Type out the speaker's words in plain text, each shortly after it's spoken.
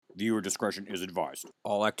Viewer discretion is advised.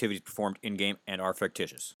 All activities performed in-game and are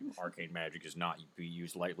fictitious. Arcane magic is not to be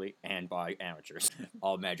used lightly and by amateurs.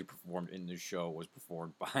 All magic performed in this show was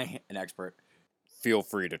performed by an expert. Feel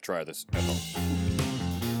free to try this at home.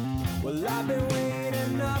 Well, I've been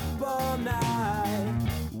waiting up all night.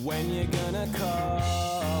 When you gonna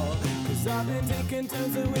call? 'Cause I've been taking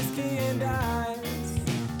tons of whiskey and ice,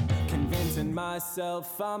 convincing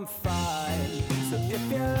myself I'm fine. So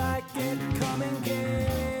if you like it, come and get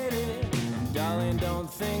it. Darling,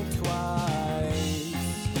 don't think twice.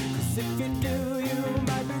 'Cause if you do, you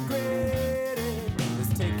might regret it.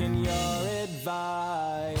 Just taking your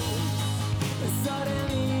advice. And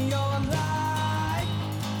suddenly your life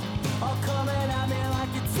all coming at me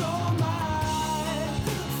like it's all my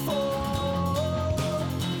fault.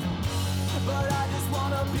 But I just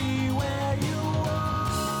wanna be where you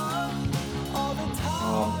are all the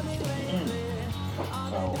time.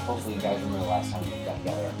 So hopefully you guys remember the last time we got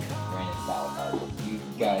together and ran into Valakar. You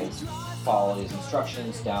guys followed his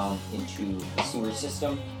instructions down into the sewer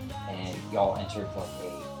system, and y'all entered like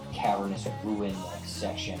a cavernous ruin-like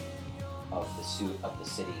section of the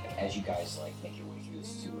city. As you guys like make your way through the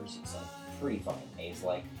sewers, it's like pretty fucking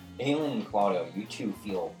maze-like. Aelin and Claudio, you two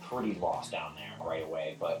feel pretty lost down there right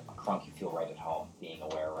away, but Crunk, you feel right at home. Being a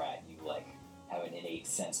were-rat, you like have an innate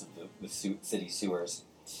sense of the city sewers,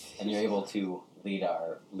 and you're able to lead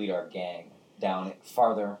our gang down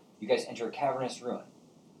farther. You guys enter a cavernous ruin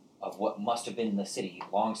of what must have been the city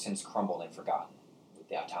long since crumbled and forgotten with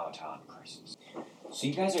the automaton crisis. So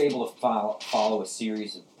you guys are able to follow a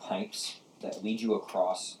series of pipes that lead you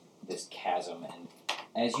across this chasm, and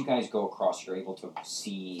as you guys go across, you're able to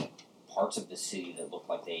see parts of the city that look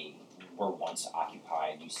like they were once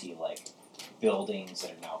occupied. You see like buildings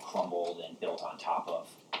that are now crumbled and built on top of.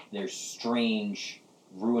 There's strange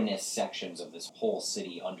ruinous sections of this whole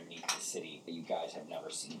city underneath the city that you guys have never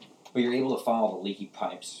seen. But you're able to follow the leaky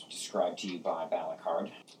pipes described to you by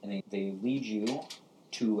Balakard, and they lead you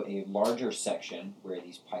to a larger section where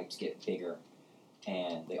these pipes get bigger,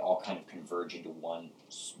 and they all kind of converge into one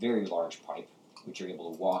very large pipe, which you're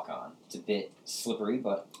able to walk on. It's a bit slippery,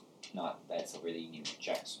 but not that slippery that you need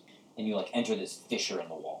checks. And you enter this fissure in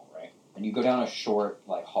the wall, right? And you go down a short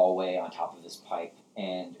hallway on top of this pipe,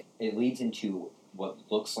 and it leads into what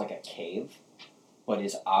looks like a cave, but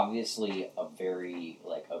is obviously a very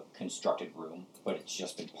a constructed room, but it's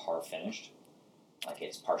just been par finished,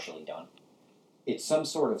 it's partially done. It's some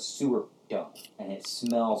sort of sewer dump, and it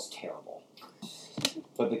smells terrible.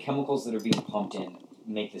 But the chemicals that are being pumped in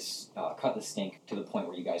make this cut the stink to the point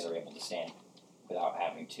where you guys are able to stand without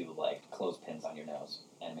having to close pins on your nose,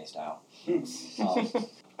 anime style.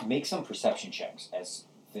 Make some perception checks as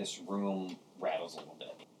this room rattles a little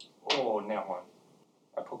bit. Oh, nat one.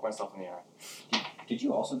 I poke myself in the eye. Did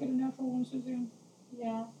you also get a natural one, Suzanne?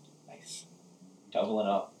 Yeah. Nice. Doubling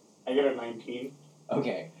up. I got a 19.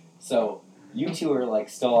 Okay, so you two are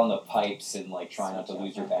still on the pipes and trying not to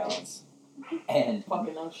lose your balance. And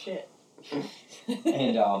Fucking no shit.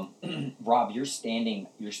 and Rob, you're standing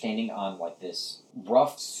on this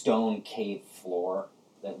rough stone cave floor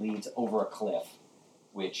that leads over a cliff,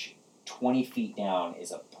 which 20 feet down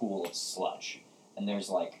is a pool of sludge. And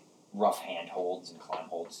there's rough handholds and climb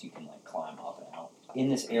holds you can climb up and out. In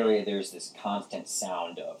this area, there's this constant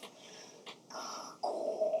sound of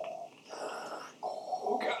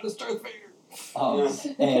Oh god, it's Darth Vader!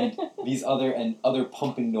 and these other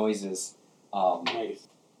pumping noises. Nice.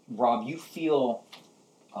 Rob, you feel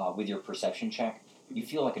with your perception check, you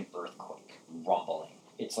feel like an earthquake rumbling.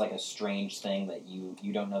 It's a strange thing that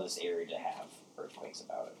you don't know this area to have earthquakes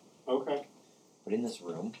about it. Okay. But in this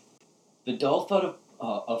room, the dull thud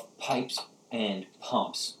of pipes and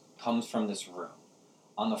pumps comes from this room.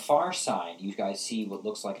 On the far side, you guys see what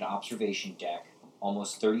looks like an observation deck,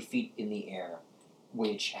 almost 30 feet in the air,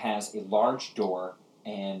 which has a large door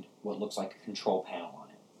and what looks like a control panel on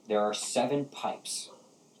it. There are 7 pipes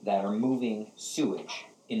that are moving sewage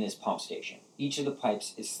in this pump station. Each of the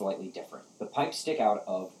pipes is slightly different. The pipes stick out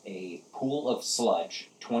of a pool of sludge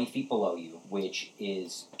 20 feet below you, which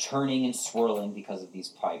is turning and swirling because of these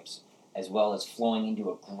pipes, as well as flowing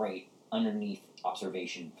into a grate underneath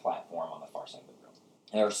observation platform on the far side of the room.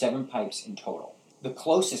 There are 7 pipes in total. The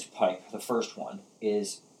closest pipe, the first one,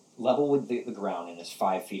 is level with the ground and is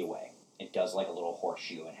 5 feet away. It does a little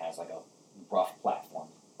horseshoe and has a rough platform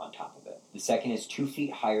on top of it. The second is 2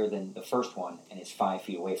 feet higher than the first one and is 5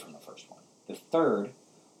 feet away from the first one. The third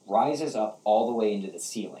rises up all the way into the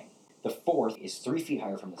ceiling. The fourth is 3 feet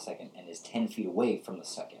higher from the second and is 10 feet away from the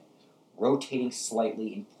second, rotating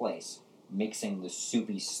slightly in place, mixing the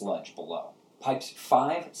soupy sludge below. Pipes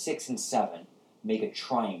 5, 6, and 7 make a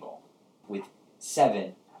triangle, with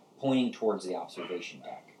 7 pointing towards the observation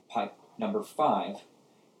deck. Pipe number 5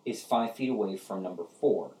 is 5 feet away from number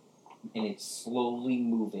 4, and it's slowly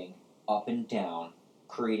moving up and down,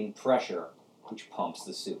 creating pressure, which pumps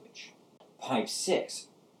the sewage. Pipe 6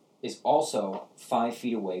 is also 5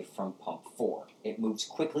 feet away from pump 4. It moves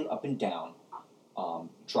quickly up and down,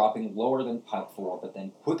 dropping lower than pipe 4, but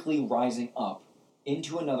then quickly rising up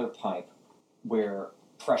into another pipe where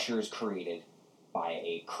pressure is created by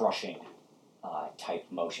a crushing type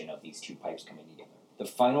motion of these two pipes coming together. The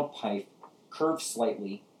final pipe curves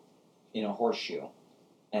slightly in a horseshoe,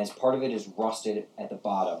 and as part of it is rusted at the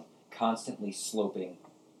bottom, constantly sloping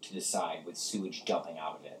to the side with sewage dumping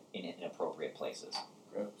out of it in inappropriate places.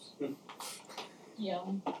 Gross.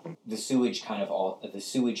 Yum. The sewage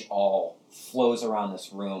all flows around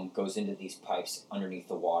this room, goes into these pipes underneath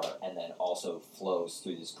the water, and then also flows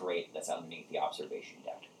through this grate that's underneath the observation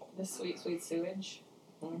deck. The sweet, sweet sewage.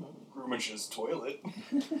 Rumish's toilet.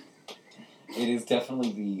 It is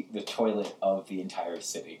definitely the toilet of the entire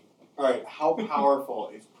city. Alright, how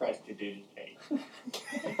powerful is Prestidigitate?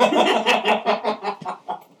 I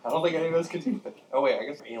don't think any of us could do that. Oh wait, I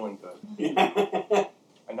guess Aelin could.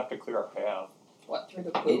 Enough to clear our path. What, through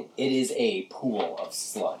the poop? It is a pool of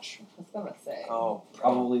sludge. I was gonna say. Oh.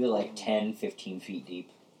 Probably like 10, 15 feet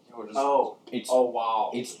deep. Yo, just, It's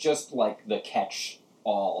wow. it's just like the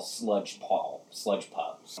catch-all sludge pit.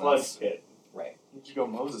 Sludge pit. Right. you should go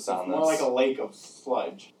Moses It's on more like a lake of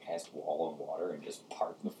sludge. Past wall of water and just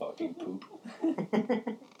park the fucking poop.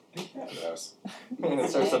 Gross. And it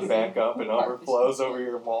starts to back up and overflows over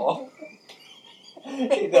your wall.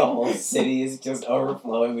 The whole city is just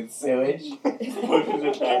overflowing with sewage. Pushes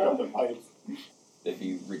it back up the pipes. It'd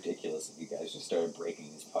be ridiculous if you guys just started breaking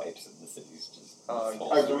these pipes and the city's just...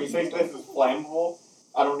 Alright, do we think this is flammable?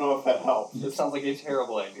 I don't know if that helps. This sounds like a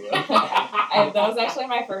terrible idea. That was actually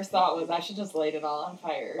my first thought, was I should just light it all on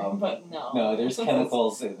fire, but no. No, there's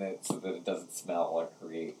chemicals in it so that it doesn't smell or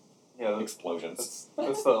create Yeah, explosions.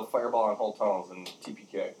 that's the fireball on whole tunnels and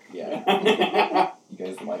TPK. Yeah. You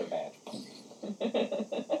guys light a match.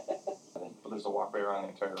 But there's a walkway around the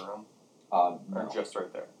entire room? Or Or just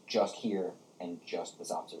right there? just here and just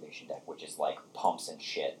this observation deck, which is like pumps and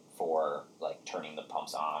shit for like turning the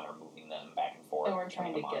pumps on or moving them back and forth. And we're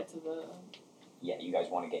trying to turning them get to the... on. Yeah, you guys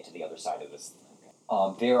want to get to the other side of this.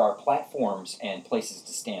 There are platforms and places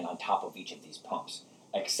to stand on top of each of these pumps,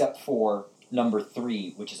 except for number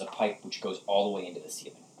 3, which is a pipe which goes all the way into the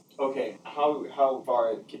ceiling. Okay, how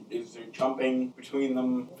far is there jumping between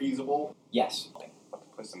them feasible? Yes. About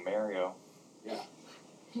to play some Mario.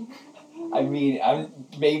 I mean,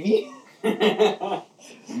 maybe.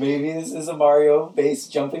 Maybe this is a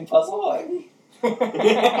Mario-based jumping puzzle. I mean, you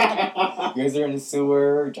guys are in a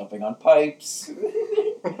sewer, jumping on pipes.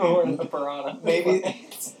 Or in the piranha. Maybe,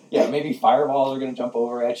 yeah, maybe fireballs are gonna jump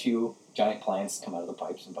over at you. Giant plants come out of the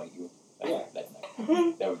pipes and bite you. That's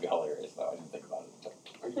nice. That would be hilarious, though. I didn't think about it.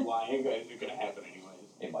 Are you lying? Is it gonna happen anyways?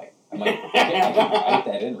 It might. I can write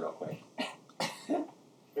that in real quick.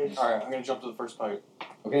 Alright, I'm gonna jump to the first pipe.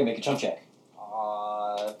 Okay, make a jump check.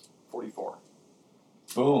 44.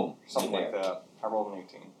 Boom. Something You're like there. that. I rolled an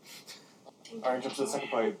 18. Alright, jump to the second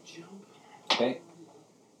pipe. Okay.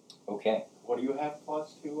 Okay. What do you have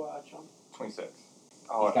plus to jump? 26. He's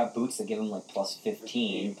Oh, got boots that give him like plus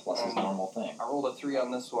 15 plus his normal thing. I rolled a 3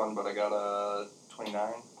 on this one, but I got a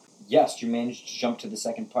 29. Yes, you managed to jump to the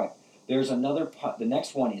second pipe. There's another pipe. The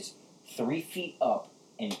next one is 3 feet up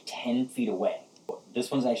and 10 feet away.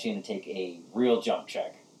 This one's actually going to take a real jump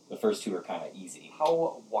check. The first two are kind of easy.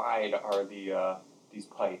 How wide are these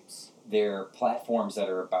pipes? They're platforms that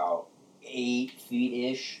are about 8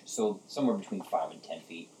 feet-ish, so somewhere between 5 and 10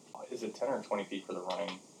 feet. Is it 10 or 20 feet for the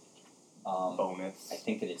running bonus? I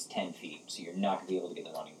think that it's 10 feet, so you're not going to be able to get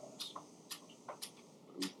the running bonus.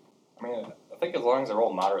 I mean, I think as long as I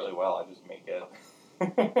roll moderately well, I just make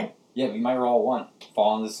it. Yeah, we might roll one.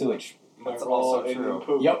 Fall in the sewage. That's Roll also in true. the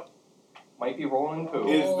poop. Yep. Might be rolling poo.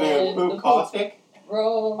 Is Roll the in poop the caustic?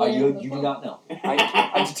 Roll in You the do poop. not know.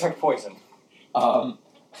 I detect poison.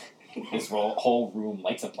 This whole room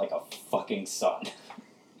lights up like a fucking sun.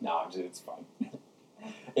 No, it's fine.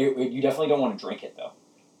 You definitely don't want to drink it, though.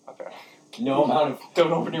 Okay. No amount of...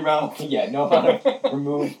 Don't open your mouth. Yeah, no amount of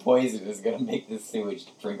removed poison is going to make this sewage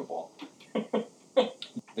drinkable.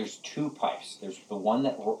 There's 2 pipes. There's the one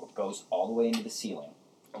that goes all the way into the ceiling,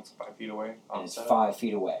 That's 5 feet away. and it's Set. 5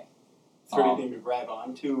 feet away. Is there anything to grab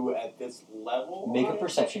onto at this level? Make a on it?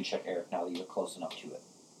 perception check, Eric, now that you're close enough to it.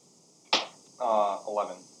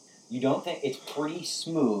 11. You don't think... It's pretty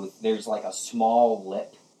smooth. There's like a small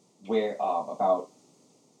lip where about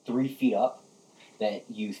 3 feet up that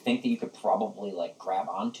you think that you could probably like grab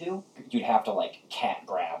onto. You'd have to like cat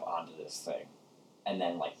grab this thing, and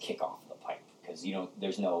then like kick off the pipe because you don't.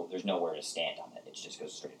 There's nowhere to stand on it. It just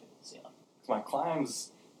goes straight up into the ceiling. My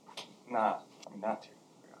climb's not too.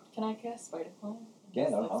 Can I cast Spider Climb? Yeah,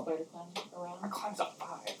 that'll help. Spider Climb My around. climb's a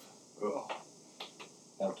 5. Ugh.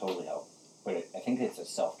 That would totally help. But I think it's a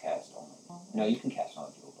self-cast only. No, you can cast it on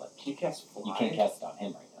other people, but Can you cast fly? you can't cast it on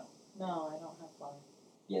him right now. No, I don't have fly.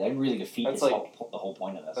 Yeah, that'd really defeat That's his like- the whole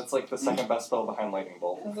point of this. That's like the second best spell behind Lightning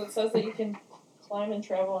Bolt. Because it says that you can climb and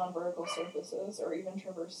travel on vertical surfaces or even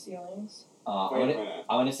traverse ceilings. I'm Wait a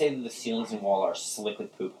gonna minute. say that the ceilings and wall are slick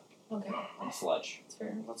with poop Okay, and sludge. that's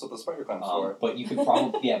fair. That's what the spider climb's for. But you could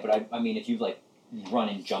probably but I mean if you like run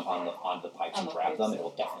and jump onto the pipes On and the grab pipes, them, yeah. it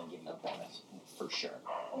will definitely give you a Okay. bonus for sure.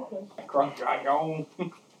 Okay. Crunch-a-yum.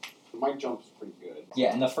 My jump's pretty good.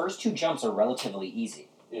 Yeah, and the first 2 jumps are relatively easy.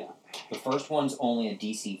 Yeah. The first one's only a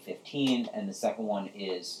DC 15, and the second one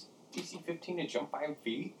is DC 15 to jump 5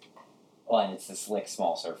 feet? and it's a slick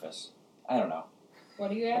small surface. I don't know.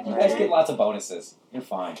 What do you have? You guys get lots of bonuses. You're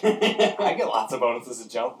fine. I get lots of bonuses to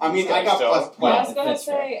jump. I mean, These I guys got don't. plus I Yeah, was gonna that's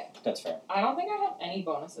fair. say, That's fair. I don't think I have any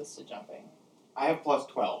bonuses to jumping. I have plus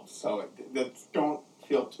 12, so that don't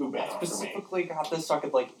feel too I bad for me. specifically got this so I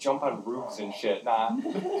could like jump on roofs and shit, not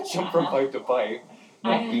jump from pipe to pipe.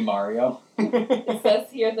 Be Mario. It says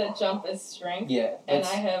here that jump is strength, Yeah, and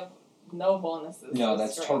that's I have no bonuses. no, to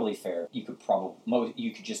that's strength. totally fair. You could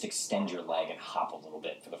you could just extend your leg and hop a little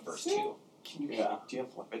bit for the first 2. Can you? Yeah. Do you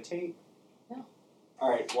have levitate? All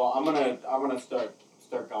right, well, I'm gonna start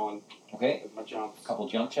going Okay, with my jumps. couple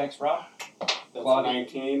jump checks, Rob. That's Claude.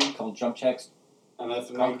 19, Couple jump checks. and that's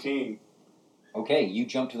a 19. Okay, you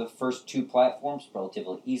jump to the first 2 platforms,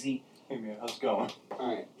 relatively easy. Hey man, how's it going?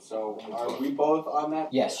 All right, so are we both on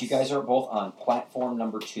that? Yes, you guys are both on platform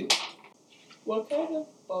number 2. What kind of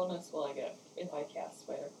bonus will I get if I cast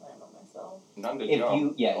Spider Climb on myself? None to If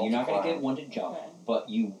jump. you're not gonna Climb. get one to jump, Okay. but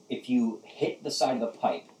if you hit the side of the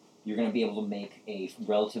pipe, you're gonna be able to make a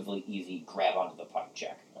relatively easy grab onto the pipe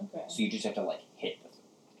check. Okay. So you just have to like hit the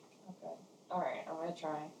Okay. Alright, I'm gonna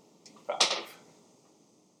try. 5.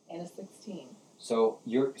 And a 16. So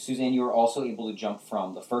Suzanne, you are also able to jump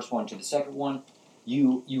from the first one to the second one.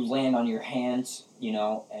 You land on your hands,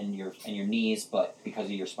 and your knees, but because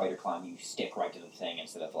of your spider climb, you stick right to the thing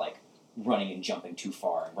instead of like running and jumping too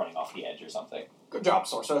far and running off the edge or something. Good job,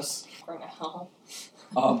 Sorceress. For now.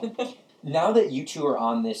 Now that you 2 are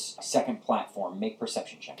on this second platform, make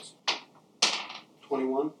perception checks.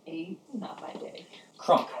 21. 8, not my day.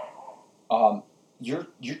 Crunk, you're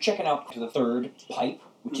checking out to the third pipe,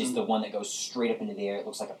 which is the one that goes straight up into the air. It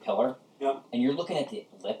looks like a pillar. Yep. And you're looking at the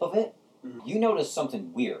lip of it. Mhm. You notice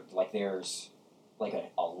something weird, like there's like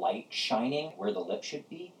a light shining where the lip should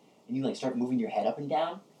be, and you like start moving your head up and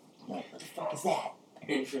down. You're like, what the fuck is that?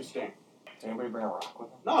 Interesting. Did anybody bring a rock with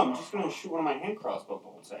them? No, I'm just gonna shoot one of my hand crossbow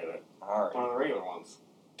bolts at it. Alright, One of the regular ones.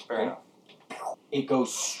 fair enough. It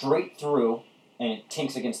goes straight through, and it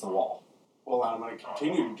tinks against the wall. Well, I'm gonna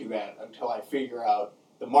continue to do that until I figure out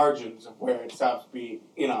the margins of where it stops being,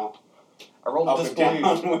 I rolled a up and down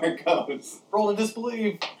disbelieve. where it goes. Roll a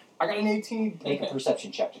disbelieve. I got an 18. Make a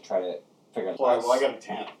perception check to try to figure out. Alright, well, I got a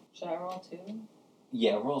 10. Should I roll 2?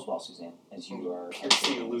 Yeah, roll as well, Suzanne, as you are. Pierce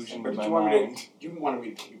the illusion But with my you wanted, mind. you wanted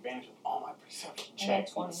me to take advantage of all my perception I got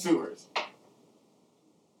checks in 20. the sewers.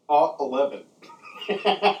 Oh, 11.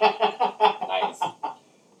 Nice.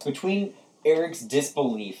 Between Eric's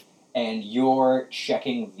disbelief and your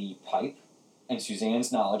checking the pipe and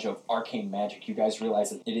Suzanne's knowledge of arcane magic, you guys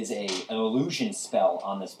realize that it is an illusion spell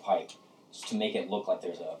on this pipe just to make it look like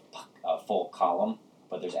there's a full column,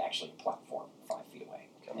 but there's actually a platform 5 feet away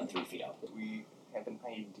and 3 feet up. Do we have an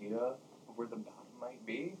idea of where the bottom might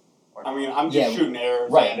be? Or I mean, I'm just Yeah, shooting arrows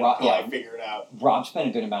right, at it Ro- until yeah. I figure it out. Rob spent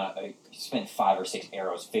a good amount of, he spent 5 or 6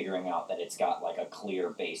 arrows figuring out that it's got like a clear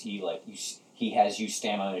base. He has you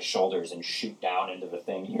stand on his shoulders and shoot down into the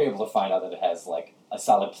thing. You're able to find out that it has like a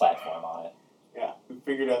solid platform on it. Yeah, we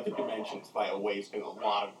figured out the dimensions by wasting a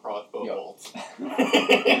lot of crossbow Yep. bolts.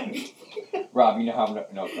 Rob, you know how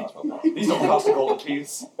no crossbow bolts. these don't cost a gold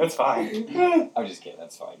apiece. That's fine. I'm just kidding.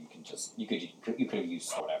 That's fine. You could have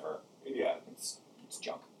used whatever. Yeah, It's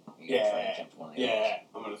junk. You gotta try and yeah, jump to one of the yeah.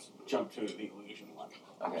 I'm gonna jump to the illusion one.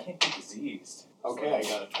 I Okay. can't be diseased. Okay, I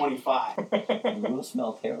got a 25. others. You will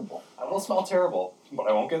smell terrible. I will smell terrible, but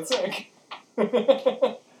I won't get sick.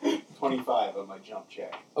 25 on my jump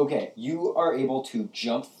check. Okay, you are able to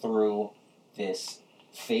jump through this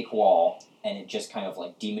fake wall, and it just kind of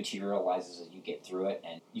like dematerializes as you get through it,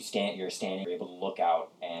 and you're standing, you're able to look out,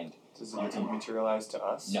 and Does it dematerialize to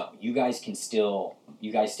us? no, you guys still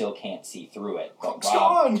can't see through it, but It's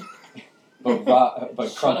Rob, gone! but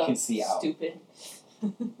Shut Crunk up, can see out. Stupid.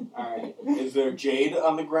 Alright, is there jade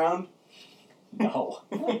on the ground? No.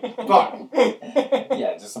 Fuck.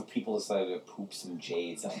 Yeah, just some people decided to poop some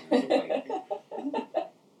jades on your plate.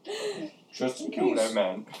 Just in You know what I case.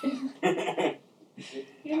 meant.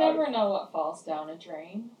 You never know what falls down a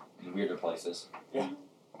drain. In weirder places. Go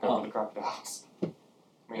for the crocodiles. I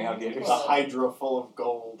mean, alligators. The hydra full of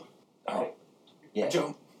gold. Alright. Yeah.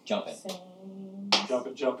 Jump. Jumping. Same.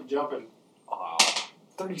 Jumping.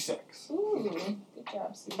 36. Ooh, good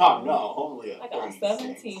job, Steve. Oh no, holy I got 36.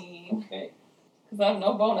 17. Okay. Because I have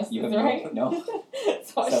no bonuses, You have right? no.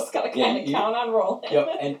 So I just gotta yeah, kind of count on rolling.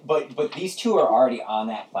 Yep. But these two are already on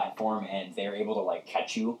that platform, and they're able to like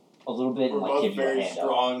catch you a little bit We're and like both give you a very hand up.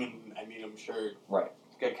 strong, and I mean, I'm sure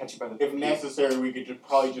Gotta catch you by the if necessary, we could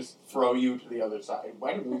probably just throw you to the other side.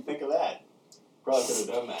 Why didn't we think of that? Probably could have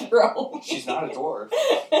done that. Bro. She's not a dwarf.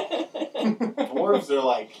 Dwarves are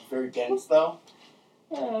like very dense, though.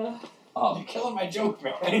 Uh, You're killing my joke,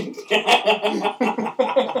 man.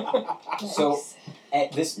 So- nice.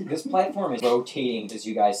 And this platform is rotating as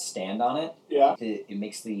you guys stand on it. Yeah. It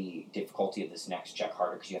makes the difficulty of this next check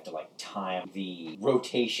harder because you have to like time the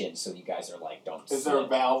rotation so you guys are like don't. Is there a slip.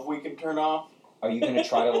 valve we can turn off? Are you gonna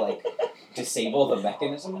try to like disable the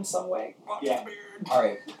mechanism in some way? Yeah. All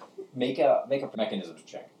right, make a mechanism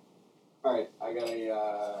check. All right, I got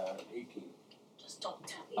a 18. Just don't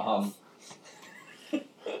tell me.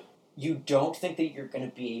 You don't think that you're gonna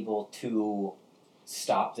be able to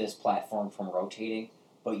stop this platform from rotating,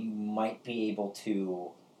 but you might be able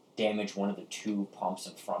to damage one of the two pumps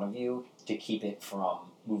in front of you to keep it from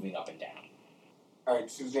moving up and down. All right,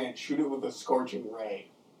 Suzanne, shoot it with a scorching ray.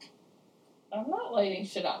 I'm not lighting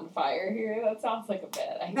shit on fire here. That sounds like a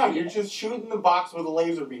bad idea. No, you're just shooting the box with a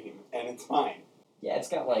laser beam, and it's fine. Yeah, it's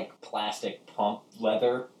got like plastic pump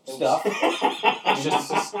leather stuff. It's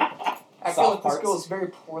just I feel like Soft this parts. goes very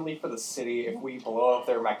poorly for the city if we blow up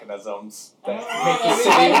their mechanisms I that don't make want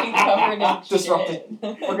the everybody city covered in disrupted.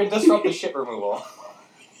 shit. We're gonna disrupt the shit removal.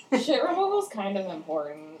 Shit removal's kind of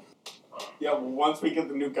important. Yeah, well, once we get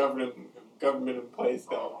the new government in place,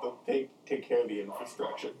 they'll take care of the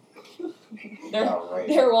infrastructure.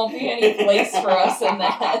 There won't be any place for us in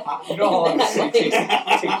that. You know how long the in that city takes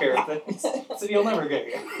life. to take care of things. City will never get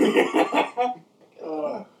you.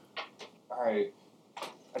 Alright.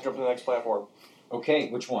 I jump to the next platform. Okay,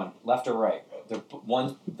 which one? Left or right?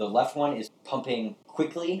 The left one is pumping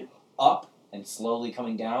quickly up and slowly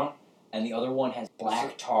coming down, and the other one has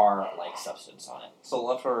black tar-like substance on it. So the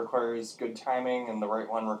left one requires good timing and the right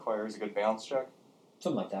one requires a good balance check.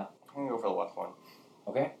 Something like that. I'm gonna go for the left one.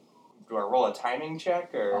 Okay. Do I roll a timing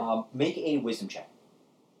check or Make a wisdom check.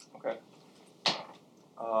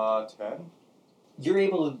 10? You're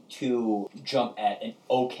able to jump at an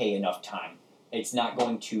okay enough time. It's not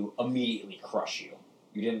going to immediately crush you.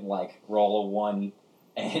 You didn't like roll a 1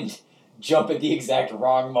 and jump at the exact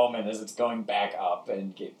wrong moment as it's going back up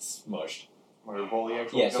and get smushed. I'm gonna roll the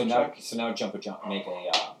actual Yeah, jump so check. now make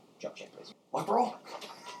a jump check, please. Luck roll?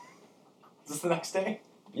 Is this the next day?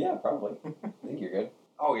 Yeah, probably. I think you're good.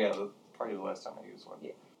 Oh yeah, probably the last time I used one.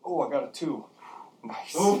 Yeah. Oh, I got a 2.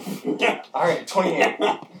 Nice. Yeah. Alright, 28.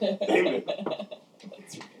 David.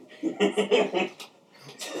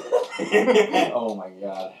 Oh my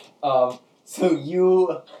god. So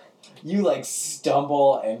you like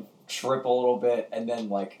stumble and trip a little bit, and then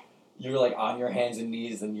like you're like on your hands and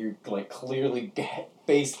knees, and you're like clearly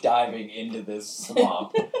face diving into this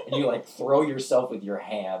swamp, and you like throw yourself with your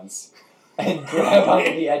hands and grab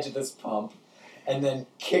onto the edge of this pump, and then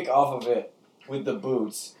kick off of it with the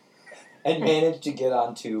boots, and manage to get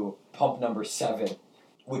onto pump number 7,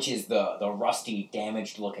 which is the rusty,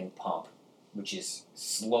 damaged-looking pump, which is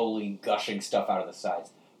slowly gushing stuff out of the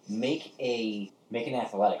sides. Make an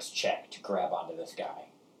athletics check to grab onto this guy,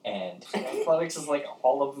 and Athletics is like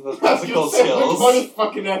all of the I was gonna physical say, which one skills. is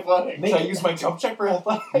fucking athletic? Can I use my jump check for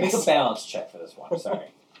athletics? make a balance check for this one. Sorry,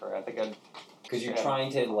 Sorry, I think I'd... because you're Yeah.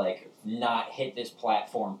 trying to like not hit this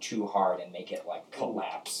platform too hard and make it like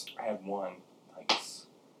collapse. I had 1. Nice.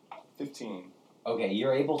 15. Okay,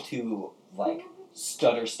 you're able to like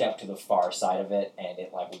stutter step to the far side of it, and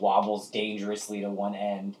it like wobbles dangerously to one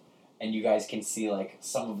end, and you guys can see like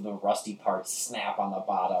some of the rusty parts snap on the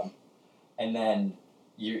bottom, and then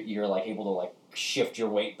you're like able to like shift your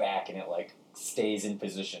weight back, and it like stays in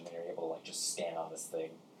position, and you're able to like just stand on this thing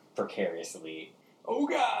precariously. Oh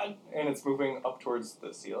god! And it's moving up towards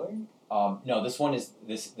the ceiling? No, this one is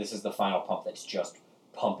this is the final pump that's just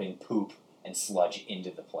pumping poop and sludge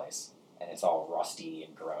into the place, and it's all rusty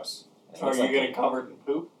and gross. And it So are looks you like getting covered in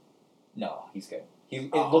poop? No, he's good. It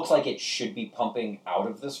Oh. looks like it should be pumping out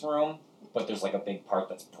of this room, but there's like a big part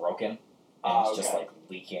that's broken, and it's just Okay. like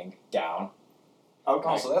leaking down. Okay.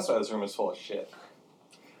 Oh, so that's why this room is full of shit.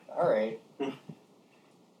 Alright.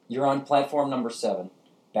 You're on platform number 7,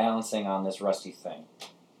 balancing on this rusty thing.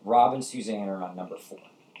 Rob and Suzanne are on number 4,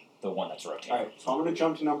 the one that's rotating. Alright, so I'm going to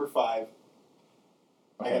jump to number 5.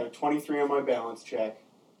 I got a 23 on my balance check.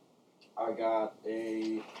 I got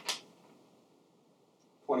a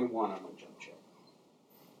 21 on my jump check.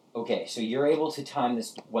 Okay, so you're able to time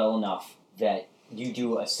this well enough that you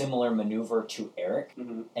do a similar maneuver to Eric,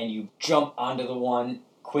 Mm-hmm. and you jump onto the one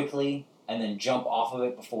quickly, and then jump off of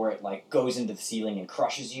it before it like goes into the ceiling and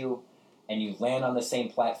crushes you, and you land on the same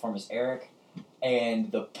platform as Eric,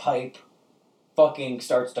 and the pipe fucking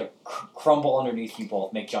starts to crumble underneath you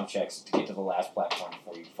both. Make jump checks to get to the last platform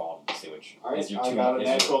before you fall into the sewage. Alright, As you're I too- got a as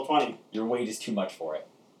natural 20. your weight is too much for it.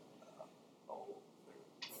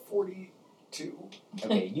 42.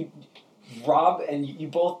 Okay, Rob and you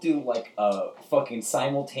both do like a fucking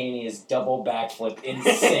simultaneous double backflip in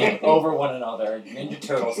sync over one another, Ninja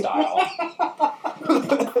Turtle style.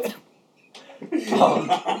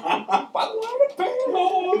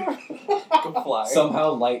 Go fly.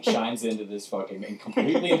 Somehow light shines into this fucking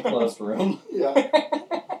completely enclosed room. Yeah.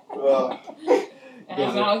 And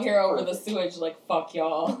I'm out here over the sewage like, fuck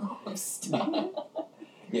y'all. I'm stuck.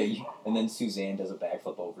 Yeah, and then Suzanne does a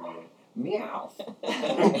backflip over you. And, meow.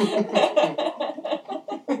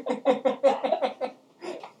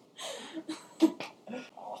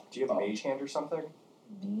 Do you have a mage hand or something?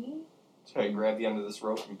 Me? Should I grab the end of this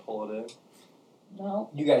rope and pull it in? No.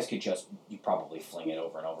 You guys could you probably fling it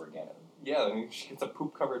over and over again. Yeah, then she gets a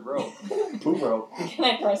poop covered rope. Poop rope. Can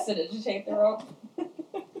I press it to take the rope?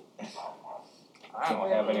 I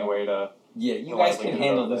don't have any way to. Yeah, you No, guys I can think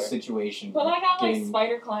handle over this there. situation. But I got like getting-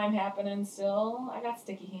 spider climb happening still. I got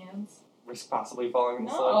sticky hands. Risk possibly falling in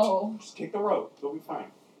the sludge. No. Just take the rope. You'll be fine.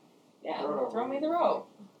 Yeah, Throw it over. throw me the rope.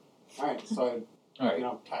 Alright, so All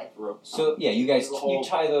right. tie the rope. So yeah, you guys The whole you do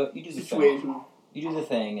the thing. situation. You do the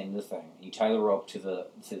thing and the thing. You tie the rope to the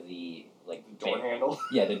like The door handle.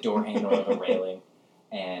 Yeah, the door handle or the railing,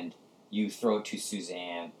 and you throw it to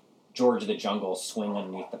Suzanne. George of the Jungle swing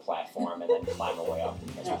underneath the platform and then climb her way up.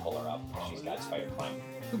 You guys will pull her up. She's got spider climb.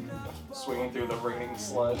 Swinging through the raining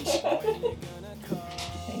sludge.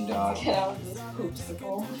 And Get out of this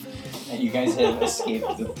poopsicle. and you guys have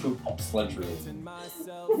escaped the poop sludge room.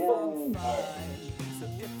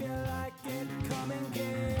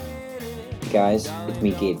 Guys, it's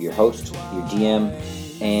me, Gabe, your host, your DM,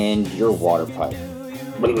 and your water pipe.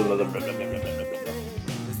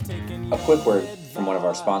 A quick word from one of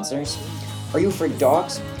our sponsors. Are you afraid of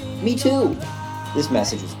dogs? Me too! This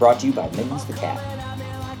message was brought to you by Mittens the Cat.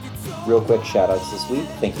 Real quick shout outs this week.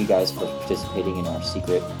 Thank you guys for participating in our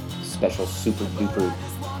secret, special, super duper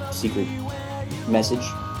secret message.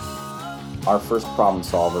 Our first problem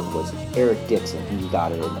solver was Eric Dixon. He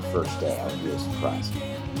got it in the first day. I was really surprised.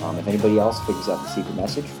 If anybody else figures out the secret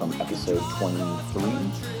message from episode 23,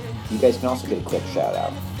 you guys can also get a quick shout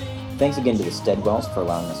out. Thanks again to the Steadwells for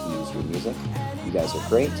allowing us to use your music. You guys are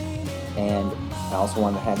great. And I also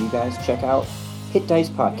want to have you guys check out Hit Dice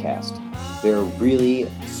Podcast. They're really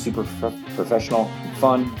super professional and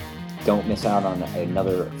fun. Don't miss out on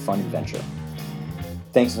another fun adventure.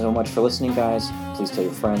 Thanks so much for listening, guys. Please tell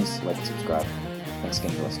your friends, like and subscribe. Thanks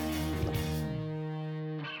again for listening.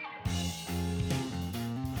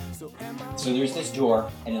 So there's this door,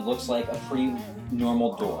 and it looks like a pretty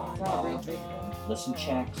normal door. Not very big. Listen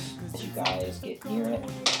checks as you guys get near it.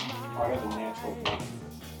 I got a natural 1.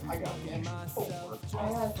 I got the actual 4. I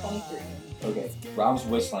got 23. Okay, Rob's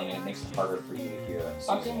whistling, and it makes it harder for you to hear.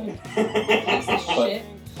 Fucking Susan. piece of But- shit.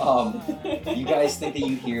 You guys think that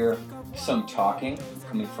you hear some talking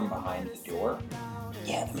coming from behind the door?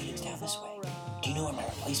 Yeah, the meeting's down this way. Do you know when my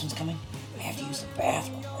replacement's coming? I have to use the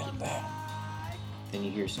bathroom really bad. Then you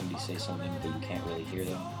hear somebody say something, but you can't really hear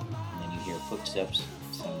them. And then you hear footsteps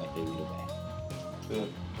sound like they lead away. Do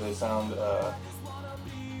they sound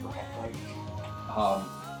rat-like?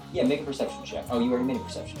 Yeah, make a perception check. Oh, you already made a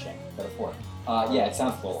perception check. Got a 4. Yeah, it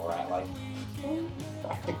sounds a little rat-like.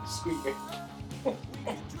 Sweet.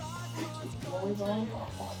 What was I?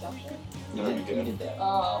 Perception? You No, did, you you didn't. did that.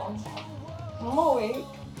 Oh. I'm awake.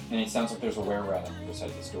 And it sounds like there's a were-rat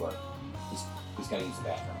beside this door. He's got to use the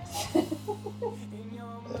bathroom.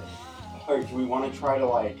 Alright, do we want to try to,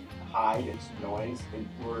 hide its noise and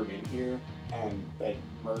lure him in here and then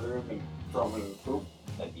murder him and throw him in the poop?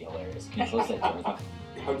 That'd be hilarious. Can you close that door?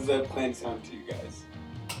 How does that plan sound to you guys?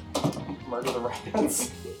 Murder the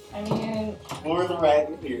rats. I mean, Lure the rat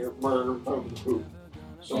in here, murder him, throw him in the poop.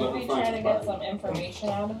 So should that we we try find to the get body. some information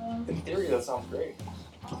out of him? In theory, that sounds great.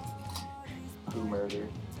 Who murder?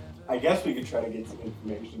 I guess we could try to get some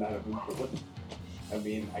information out of him. But I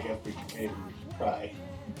mean, I guess we could maybe try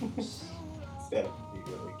instead of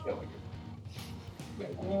really killing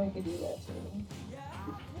I mean, we could do that too.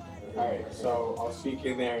 Alright, so I'll sneak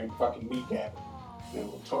in there and fucking kneecap him. Then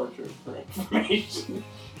we'll torture him for information.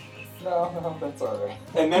 No, that's alright.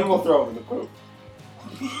 And then we'll throw him in the poop.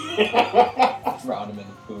 Drown him in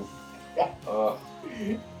the poop.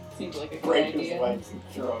 Seems like a good Break his idea. legs and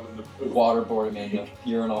throw him in the poop. Waterboard him in the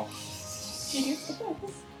urinal. Jesus.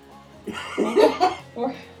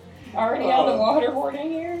 We're already on the waterboarding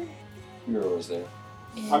here? You're always there.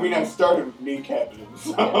 I mean, I started with kneecapping him,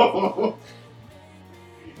 so...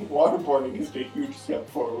 Waterboarding is a huge step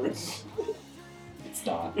forward. It's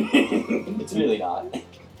not. It's really not.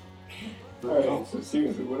 Alright, so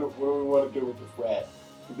seriously, what do we want to do with this rat?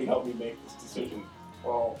 Maybe help me make this decision.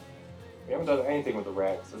 Well, we haven't done anything with the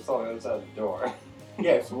rat, because they're still on the other side of the door.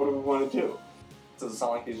 Yeah, so what do we want to do? Does it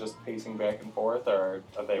sound like he's just pacing back and forth, or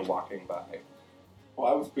are they walking by?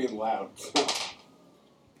 Well, I was being loud.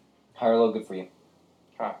 Higher low, good for you.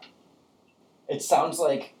 Huh. It sounds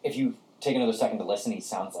like, if you take another second to listen, he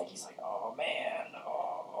sounds like he's like, oh man,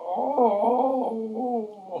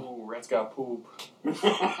 Ooh, rat's got poop.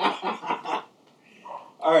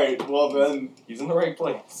 Alright, well then, He's in the right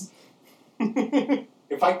place.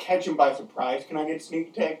 if I catch him by surprise, can I get sneak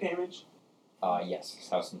attack damage? Yes, that's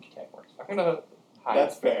how sneak attack works. I'm gonna hide.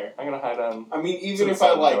 That's fair. I'm gonna hide on. I mean, to even the if side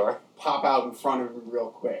I, of the like, door. pop out in front of him real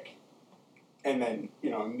quick, and then,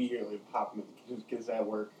 immediately pop him, does that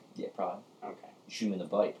work? Yeah, probably. Okay. You shoot him in the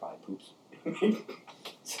butt, he probably poops.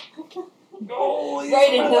 Oh,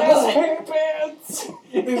 Right in the butt. pants.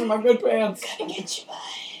 These are my good pants. Gotta get you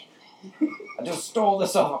I just stole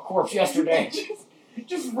this off a corpse yesterday.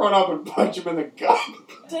 Just run up and punch him in the gut.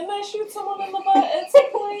 Didn't I shoot someone in the butt at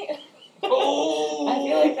some point? Oh. I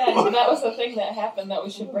feel like that was the thing that happened that we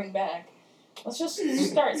should bring back. Let's just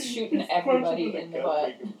start shooting everybody in the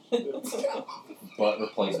butt. Butt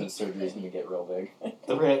replacement surgery is going to get real big.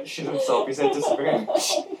 The rat shit himself. He's at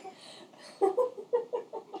disadvantage.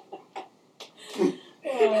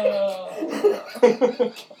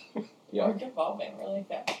 Yeah. We're devolving really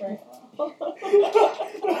fast right now.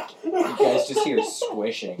 You guys just hear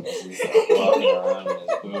squishing as he's like, walking around in his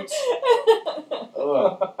boots.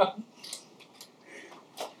 Ugh.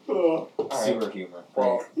 Alright. Sewer humor.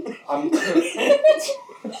 Well, I'm.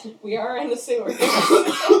 We are in the sewer.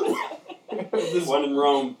 This When in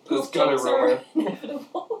Rome. This Poop gutter jokes are rumor.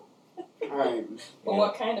 inevitable. Alright. But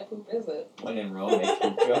what kind of poop is it? When in Rome, make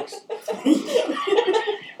poop jokes.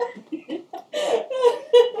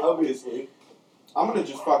 Obviously. I'm gonna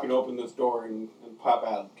just fucking open this door and pop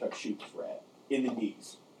out and try to shoot this rat. In the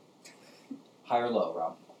knees. High or low,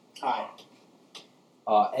 Rob? Hi.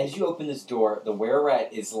 As you open this door, the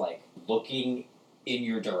were-rat is like looking in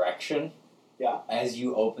your direction. Yeah. As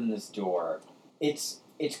you open this door, it's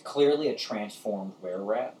clearly a transformed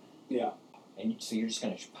were-rat. Yeah. And so you're just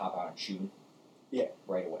gonna pop out and shoot him. Yeah.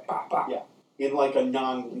 Right away. Yeah. In like a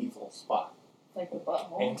non-lethal spot. Like the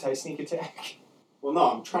butthole. Anti-sneak attack. Well,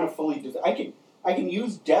 no, I'm trying to fully. I can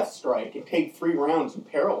use Death Strike and take 3 rounds and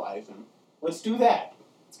paralyze him. Let's do that.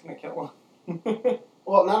 It's gonna kill him.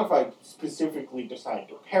 Well, not if I specifically decide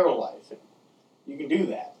to paralyze him. You can do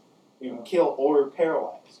that. You can kill or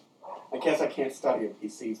paralyze. I guess I can't study if he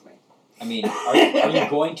sees me. I mean, are you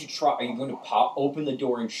going to try? Are you going to open the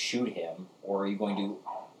door and shoot him, or are you going to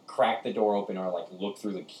crack the door open or like look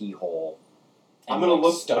through the keyhole? And, I'm gonna like,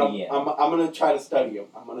 look. study him. I'm gonna try to study him.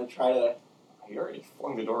 I'm gonna try to. He already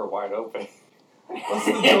flung the door wide open. Once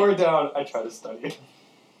the door down, I try to study it.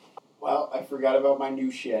 Well, I forgot about my new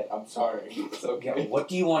shit. I'm sorry. It's Yeah, okay. what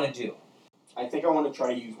do you want to do? I think I want to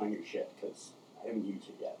try to use my new shit because I haven't used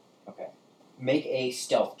it yet. Okay, make a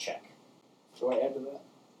stealth check. Do I add to that?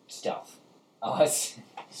 Stealth.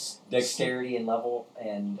 Dexterity and level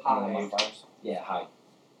and Hide. modifiers. Yeah, hide.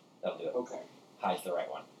 That'll do it. Okay. Hide's the right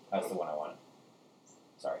one. That's the one I wanted.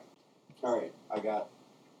 Sorry. All right. I got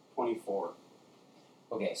 24.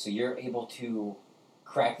 Okay, so you're able to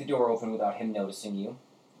crack the door open without him noticing you.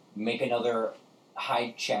 Make another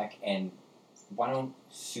hide check, and why don't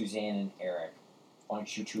Suzanne and Eric, why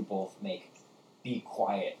don't you two both make be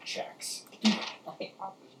quiet checks?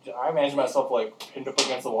 I imagine myself like pinned up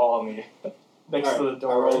against the wall on the next All to the right,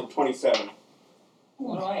 door. I rolled 27.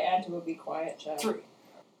 What do I add to a be quiet check? 3.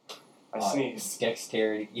 I sneeze.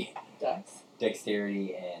 Dexterity, Dex.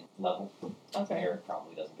 dexterity, and level. Okay. Eric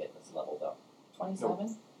probably doesn't get this level though.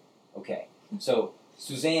 27. Okay, so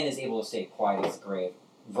Suzanne is able to stay quiet as the grave.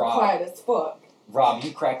 Rob, Quiet as fuck. Rob,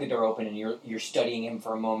 you crack the door open and you're studying him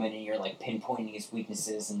for a moment and you're like pinpointing his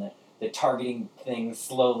weaknesses and the targeting things,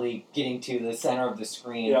 slowly getting to the center of the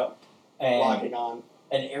screen. Yeah. And Locking on.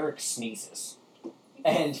 Eric sneezes.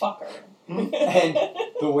 And Fucker. and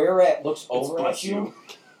the were-rat looks It's over at bless you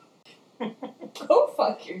Go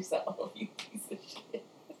fuck yourself, you piece of shit.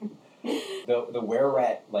 The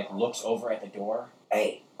were-rat like looks over at the door.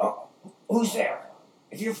 Hey, who's there?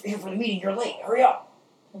 If you're here for the meeting, you're late. Hurry up.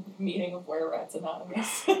 Meeting of Were Rats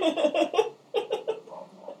Anonymous.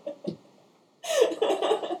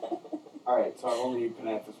 Alright, so I've only been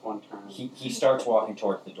at this one turn. He starts walking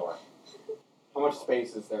towards the door. How much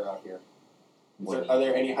space is there out here? What- Are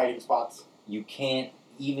there any hiding spots? You can't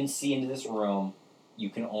even see into this room. You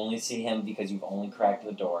can only see him because you've only cracked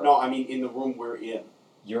the door. No, I mean in the room we're in.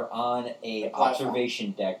 You're on a The platform.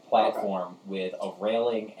 observation deck platform with a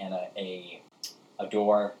railing and a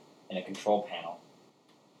door and a control panel.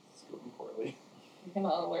 It's going poorly. You're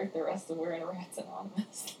gonna alert the rest of Were Rats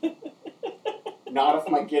Anonymous. Not if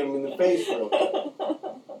I might get him in the face real quick.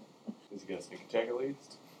 Is he gonna sneak attack at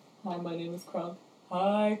least? Hi, my name is Kronk.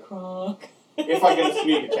 Hi, Kronk. If I get a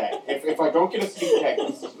sneak attack. If I don't get a sneak attack,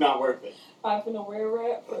 this is not worth it. I've been a Were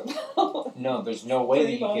Rat for about... No, there's no way that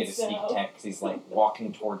 3 you get a months sneak now. attack because he's like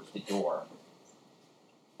walking towards the door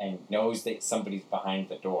and knows that somebody's behind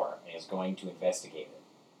the door and is going to investigate it.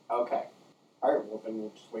 Okay. Alright, well then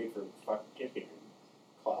we'll just wait for him to fucking get here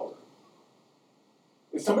and cloud her.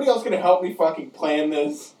 Is somebody else gonna help me fucking plan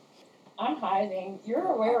this? I'm hiding. You're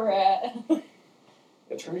a Were Rat.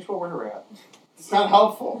 Yeah, turn me to a were-rat. It's not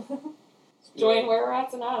helpful. Join Were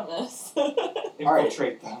Rats Anonymous.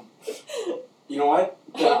 Infiltrate them. You know what?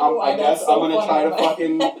 I don't know why I guess that's so I'm gonna try to funny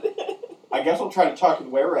in my fucking... head. I guess I'll try to talk to the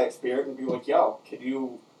were-rat spirit and be like, yo, could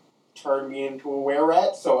you turn me into a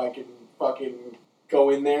were-rat so I can fucking go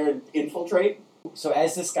in there and infiltrate? So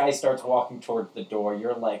as this guy starts walking towards the door,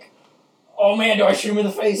 you're like, oh man, do I shoot him in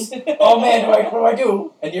the face? Oh man, what do I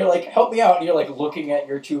do? And you're like, help me out. And you're like looking at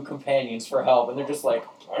your two companions for help. And they're just like,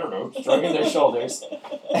 I don't know, shrugging their shoulders.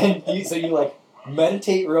 And so you like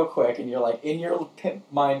meditate real quick and you're like in your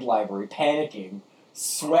mind library, panicking,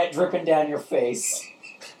 sweat dripping down your face.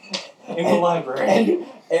 In the library.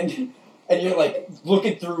 And you're like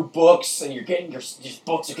looking through books and you're getting your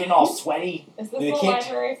books are getting all sweaty. Is this They the can't-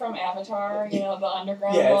 library from Avatar? You know, the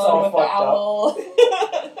underground Yeah, it's one all with the fucked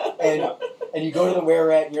owl? And you go to the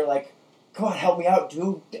were-rat and you're like, come on, help me out,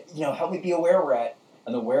 dude. You know, help me be a were-rat.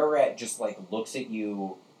 And the were-rat just like looks at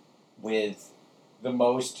you with the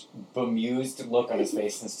most bemused look on his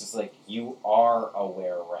face and it's just like, you are a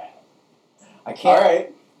were-rat.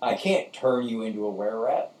 Alright. I can't turn you into a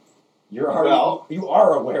were-rat. You are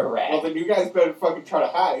a were-rat. Well, then you guys better fucking try to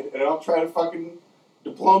hide, and I'll try to fucking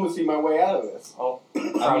diplomacy my way out of this. I'll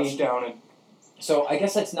crouch down and... So I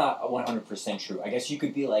guess that's not 100% true. I guess you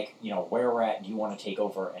could be like, you know, were-rat, do you want to take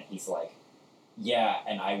over? And he's like, yeah,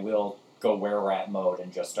 and I will go were-rat mode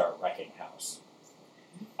and just start wrecking house.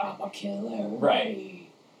 I'm a killer. Right.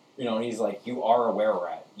 You know, and he's like, you are a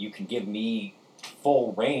were-rat. You can give me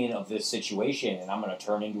full reign of this situation, and I'm going to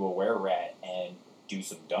turn into a were-rat and do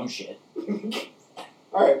some dumb shit.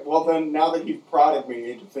 Alright, well then, now that you've prodded me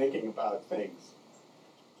into thinking about things,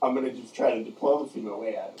 I'm gonna just try to diplomacy my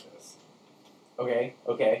way out of this. Okay.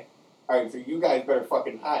 Alright, so you guys better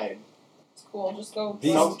fucking hide. It's cool. Just go.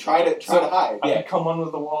 So try to hide. I Yeah. can come under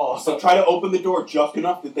the wall. So try to open the door just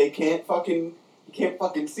enough that you can't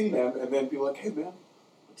fucking see them, and then be like, hey man,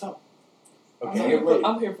 what's up? Okay.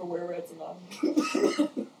 I'm here for Were Rats Anonymous.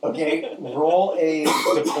 Okay, roll a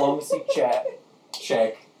diplomacy check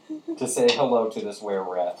to say hello to this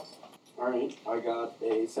were-rat. Alright, I got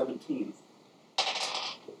a 17.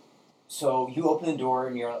 So you open the door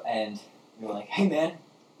and you're like, hey man,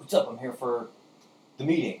 what's up? I'm here for the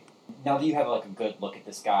meeting. Now that you have like a good look at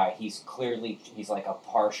this guy, he's like a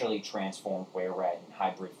partially transformed were-rat in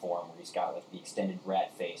hybrid form where he's got like the extended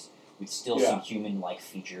rat face with still some human-like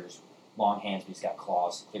features, long hands, but he's got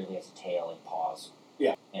claws, clearly has a tail and paws.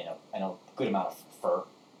 Yeah. And a good amount of fur.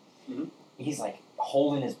 Mhm. He's like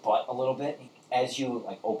holding his butt a little bit. As you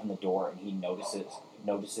like open the door and he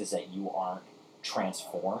notices that you aren't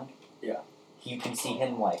transformed. Yeah. You can see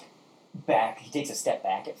him like back. He takes a step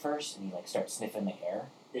back at first and he like starts sniffing the air.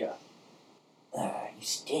 Yeah. You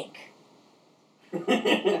stink.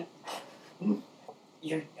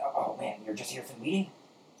 You're just here for the meeting?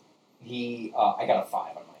 I got a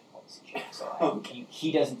 5 on my policy check, so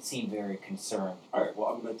he doesn't seem very concerned. Alright, well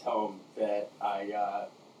I'm gonna tell him that I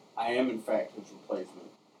am in fact his replacement.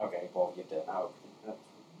 Okay, well, you get to Oh,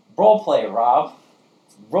 role play, Rob.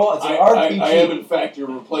 It's an I RPG. am in fact your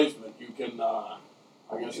replacement. You can, I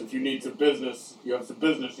guess if you need some business, you have some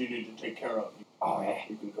business you need to take care of. Oh, yeah.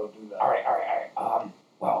 You can go do that. All right.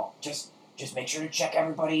 Well, just make sure to check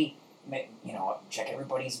everybody. Check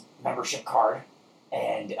everybody's membership card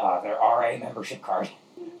and their RA membership card,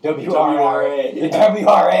 WRA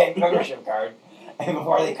membership card, and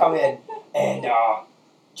before they come in, and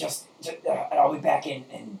I'll be back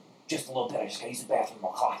in just a little bit. I just gotta use the bathroom.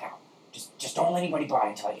 I'll clock out. Just don't let anybody by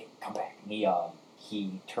until I come back.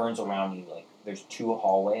 He turns around and there's 2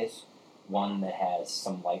 hallways, one that has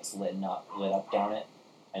some lights lit up down it,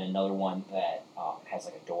 and another one that has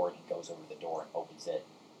like a door, and he goes over to the door and opens it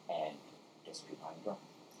and disappears behind the door.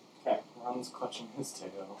 Okay. Ron's clutching his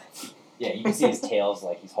tail. Yeah, you can see his tail's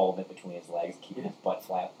like he's holding it between his legs, keeping his butt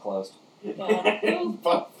flap closed.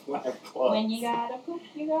 Butt flap closed. When you gotta poop,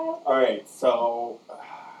 you gotta. Alright, so.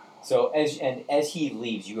 So as he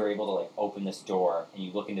leaves, you are able to open this door and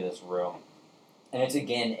you look into this room, and it's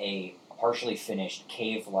again a partially finished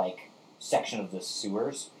cave-like section of the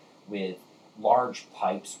sewers with large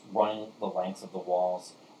pipes running the length of the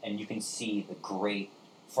walls, and you can see the grate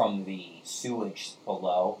from the sewage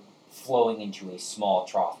below flowing into a small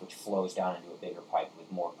trough which flows down into a bigger pipe with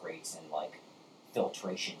more grates and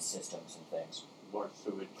filtration systems and things. More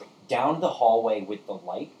sewage. Down the hallway with the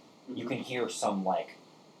light, you can hear some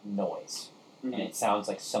noise, and it sounds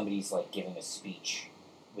like somebody's giving a speech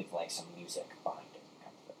with some music behind it.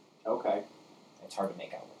 Kind of thing. Okay. It's hard to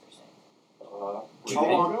make out what they're saying.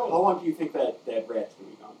 How long do you think that rat's gonna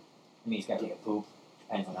be gone? I mean, he's got to take a poop.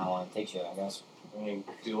 Depends on how long it takes you, I guess. I mean,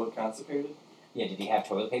 do you look constipated? Yeah, did he have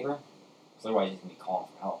toilet paper? Because otherwise he's going to be calling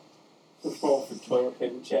for help. Roll for toilet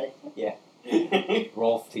paper check. Yeah.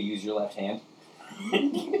 Roll to use your left hand.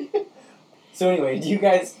 So anyway, do you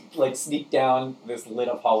guys sneak down this lit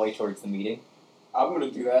up hallway towards the meeting? I'm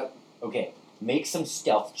gonna do that. Okay, make some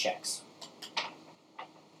stealth checks.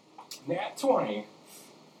 Nat 20.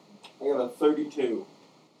 I got a 32.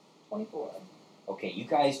 24. Okay, you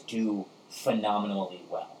guys do phenomenally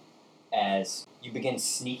well as you begin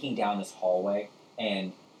sneaking down this hallway,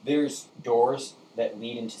 and there's doors that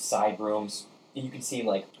lead into side rooms. You can see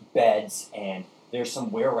beds, and there's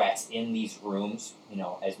some were-rats in these rooms,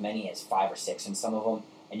 as many as 5 or 6 in some of them,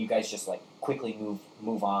 and you guys just quickly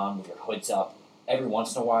move on with your hoods up. Every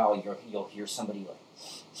once in a while you'll hear somebody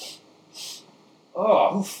oh,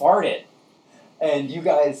 who farted? And you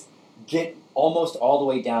guys get almost all the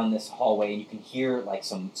way down this hallway, and you can hear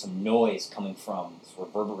some noise coming from this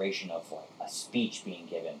reverberation of a speech being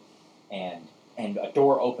given, and a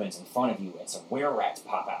door opens in front of you, and some were-rats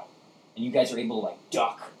pop out, and you guys are able to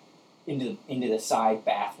duck into the side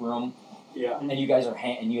bathroom, Yeah. and you guys are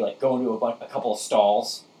and you go into a couple of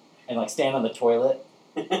stalls, and stand on the toilet,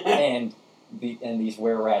 and these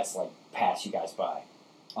were-rats pass you guys by.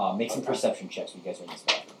 Make some perception checks when you guys are in this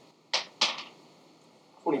bathroom.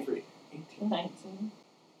 23. 19.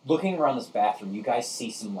 Looking around this bathroom, you guys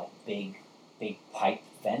see some big pipe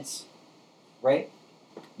vents, right?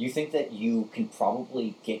 You think that you can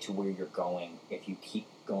probably get to where you're going if you keep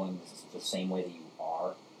going the same way that you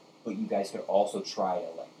are, but you guys could also try to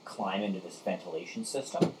climb into this ventilation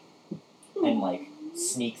system and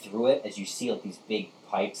sneak through it as you see these big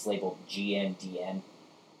pipes labeled GN, DN,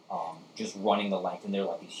 just running the length, and they're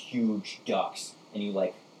these huge ducts, and you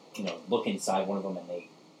look inside one of them, and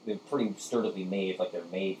they're pretty sturdily made, they're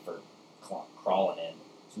made for crawling in.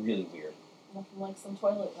 It's really weird. Nothing like some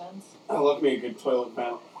toilet vents. I love me a good toilet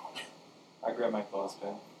vent. I grab my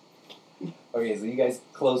clothespin. Okay, so you guys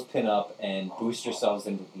clothespin up and boost yourselves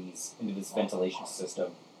into this ventilation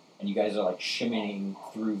system, and you guys are shimmying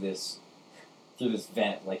through this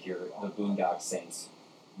vent like you're the Boondock Saints,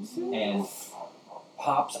 and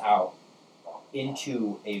pops out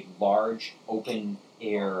into a large open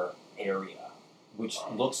air area, which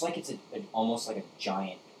looks like it's almost like a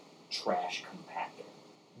giant trash compactor.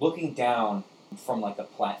 Looking down from the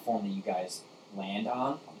platform that you guys land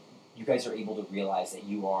on, you guys are able to realize that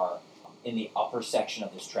you are in the upper section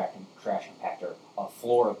of this trash compactor, a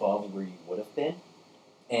floor above where you would have been,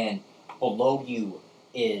 and below you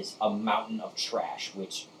is a mountain of trash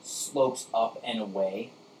which slopes up and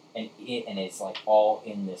away, and it's all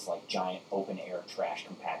in this giant open air trash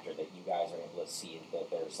compactor that you guys are able to see. That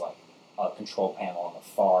there's a control panel on the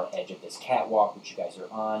far edge of this catwalk which you guys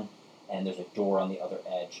are on, and there's a door on the other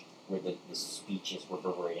edge where the speech is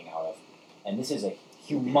reverberating out of. And this is a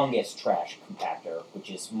humongous trash compactor,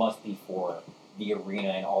 which must be for the arena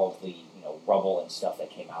and all of the rubble and stuff that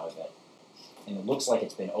came out of it. And it looks like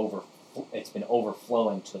it's been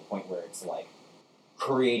overflowing to the point where it's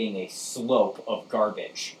creating a slope of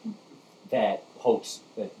garbage that's close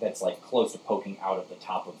to poking out of the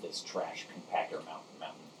top of this trash compactor mountain.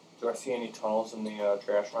 Do I see any tunnels in the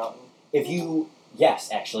trash mountain? Yes,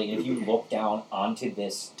 actually, if you look down onto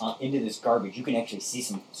this into this garbage, you can actually see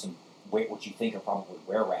some what you think are probably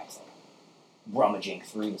were-rats rummaging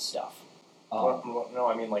through the stuff.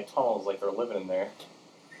 No, I mean tunnels, they're living in there.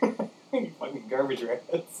 Fucking garbage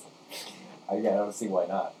rats. I don't see why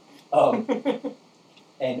not.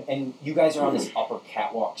 And you guys are on this upper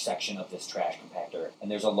catwalk section of this trash compactor,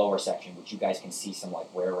 and there's a lower section which you guys can see some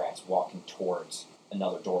like were-rats walking towards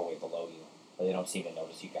another doorway below you, but they don't seem to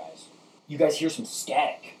notice you guys. You guys hear some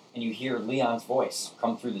static, and you hear Leon's voice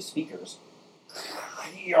come through the speakers.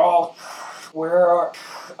 Y'all, we're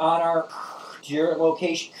on our your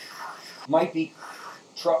location. Might be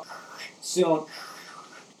truck soon.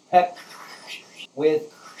 Pep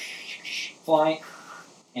with flying,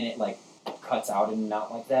 and it like cuts out in and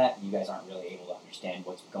out like that. You guys aren't really able to understand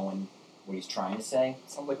what he's trying to say.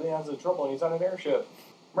 Sounds like Leon's in trouble and he's on an airship.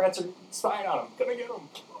 Rats are spying on him. Gonna get him.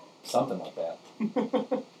 Something like that.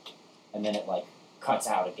 And then it like cuts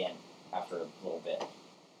out again after a little bit.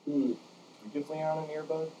 We give Leon an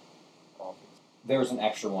earbud? There was an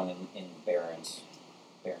extra one in Baron's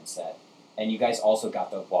set. And you guys also got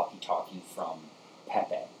the walkie-talkie from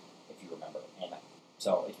Pepe, if you remember. And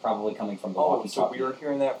so it's probably coming from the walkie-talkie. So we were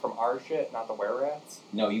hearing that from our shit, not the were-rats?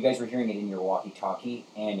 No, you guys were hearing it in your walkie-talkie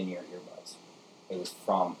and in your earbuds. It was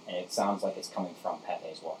from, and it sounds like it's coming from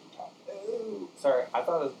Pepe's walkie-talkie. Ooh. Sorry, I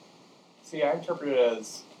thought it... See, I interpreted it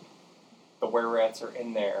as the were-rats are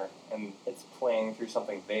in there, and it's playing through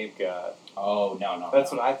something they've got. Oh, no.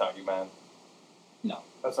 That's what I thought you meant. No.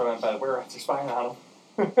 That's what I meant by the were-rats are spying on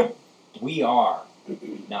them. We are,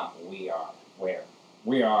 not we are. Where?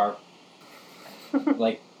 We are,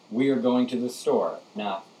 like, we are going to the store,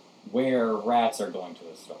 not where rats are going to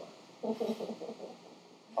the store.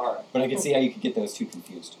 Alright. But I can see how you could get those two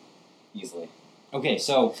confused easily. Okay,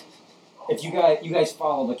 so if you guys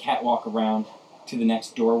follow the catwalk around to the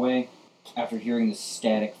next doorway after hearing the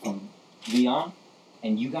static from Leon,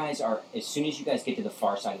 and you guys are, as soon as you guys get to the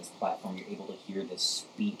far side of this platform, you're able to hear this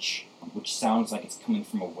speech, which sounds like it's coming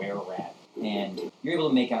from a were-rat. And you're able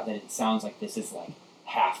to make out that it sounds like this is like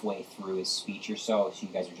halfway through his speech or so you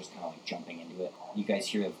guys are just kind of like jumping into it. You guys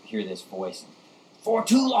hear this voice. For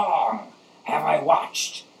too long have I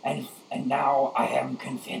watched, and now I am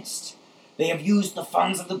convinced. They have used the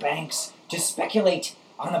funds of the banks to speculate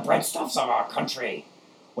on the breadstuffs of our country.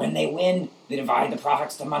 When they win, they divide the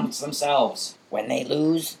profits amongst themselves. When they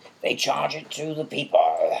lose, they charge it to the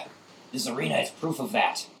people. This arena is proof of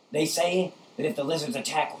that. They say that if the lizards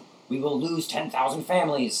attack, we will lose 10,000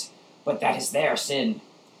 families, but that is their sin.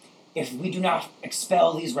 If we do not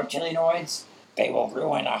expel these reptilianoids, they will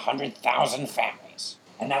ruin 100,000 families,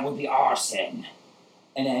 and that would be our sin.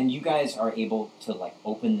 And you guys are able to like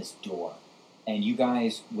open this door, and you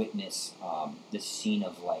guys witness this scene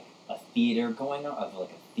of like a theater going on, of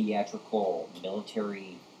like a theatrical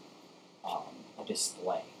military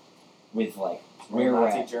display with like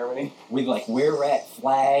Nazi Germany. With like were-rat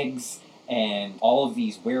flags and all of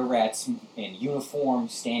these were-rats in uniform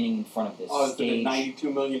standing in front of this stage. Is it a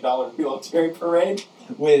 $92 million military parade?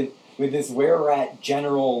 With this were-rat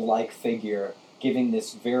general-like figure giving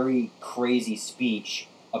this very crazy speech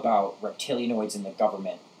about reptilianoids in the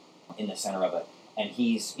government in the center of it. And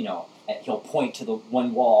he's, he'll point to the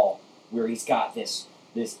one wall where he's got this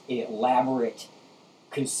elaborate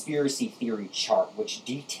conspiracy theory chart which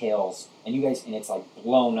details, and it's like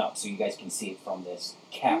blown up so you guys can see it from this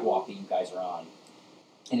catwalk that you guys are on.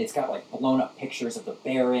 And it's got like blown up pictures of the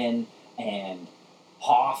Baron and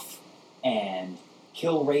Hoff and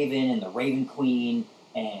Killraven and the Raven Queen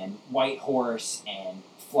and White Horse and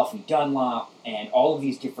Fluffy Dunlop and all of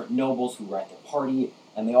these different nobles who were at the party,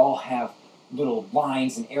 and they all have little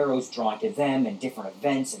lines and arrows drawn to them and different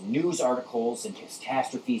events and news articles and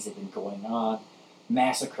catastrophes that have been going on,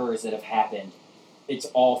 massacres that have happened. It's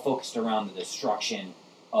all focused around the destruction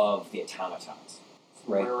of the automatons.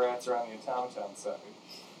 Right? Were-rats are on the automaton side.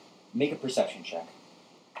 Make a perception check.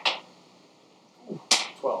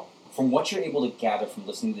 12. From what you're able to gather from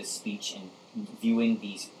listening to this speech and viewing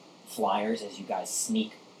these flyers as you guys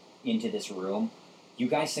sneak into this room, you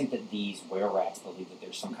guys think that these were-rats believe that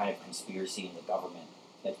there's some kind of conspiracy in the government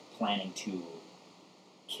that's planning to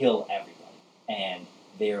kill everybody. And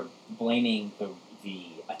they're blaming the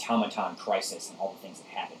automaton crisis and all the things that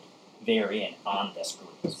happened therein on this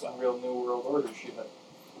group as well. Some real New World Order shit.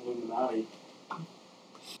 Illuminati.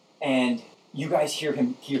 And you guys hear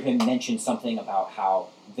him mention something about how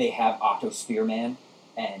they have Octo Spearman,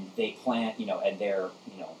 and they plan,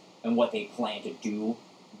 and what they plan to do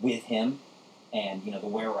with him, and the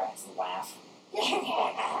were-rats laugh.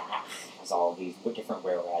 As all of these different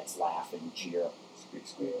were-rats laugh and jeer. Squeak.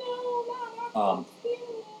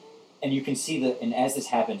 And you can see and as this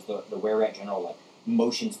happens, the were-rat general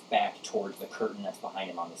motions back towards the curtain that's behind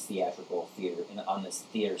him on this theatrical theater, on this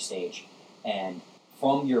theater stage, and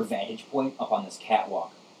from your vantage point up on this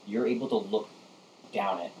catwalk, you're able to look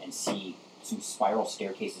down it and see some spiral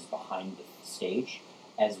staircases behind the stage,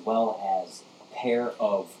 as well as pair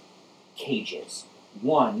of cages.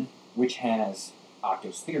 One which has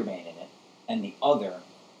Octo Spearman in it, and the other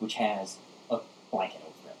which has a blanket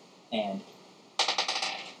over it. And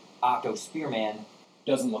Octo Spearman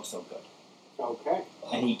doesn't look so good, Okay.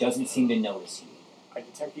 and he doesn't seem to notice you. I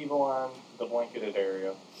detect evil on the blanketed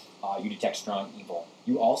area. You detect strong evil.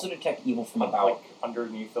 You also detect evil from about... Like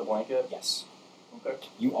underneath the blanket. Yes. Okay.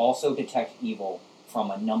 You also detect evil from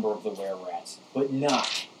a number of the were-rats, but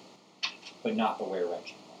not the were-rat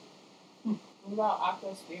general. What about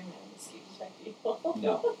Octo Spearman? Does he detect evil?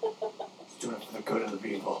 No. It's doing it for the good of the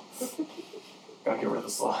people. Gotta get rid of the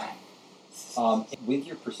slime. With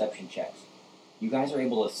your perception checks, you guys are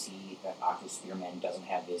able to see that Octo Spearman doesn't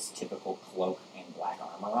have this typical cloak and black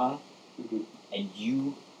armor on, Mhm. and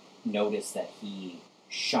you notice that he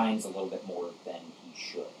shines a little bit more than he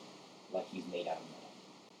should, like he's made out of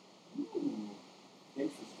metal. Ooh.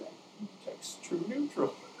 Interesting. Text true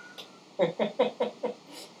neutral.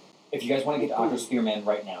 If you guys want to get to Octo Spearman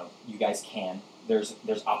right now, you guys can. There's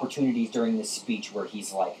opportunities during this speech where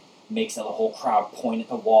he's like makes the whole crowd point at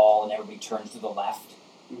the wall and everybody turns to the left,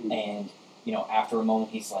 Mhm. and after a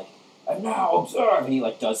moment he's like, and now observe, and he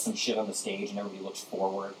like does some shit on the stage and everybody looks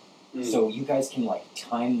forward. Mhm. So you guys can like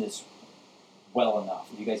time this well enough.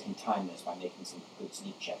 If you guys can time this by making some good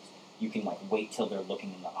sneak checks, you can like wait till they're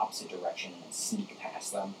looking in the opposite direction and then sneak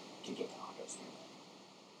past them to get to Octo Spearman.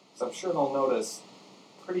 So I'm sure they'll notice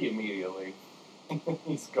pretty immediately.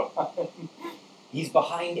 He's gone. He's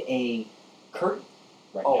behind a curtain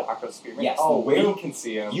right Oh, now. Octo Spearman? Yes, Oh, the way- we can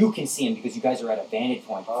see him. You can see him because you guys are at a vantage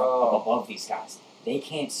point from Oh. up above these guys. They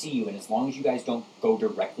can't see you, and as long as you guys don't go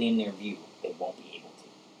directly in their view, they won't be able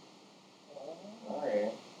to.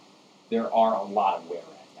 Alright. There are a lot of were-rats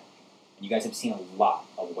down here. And you guys have seen a lot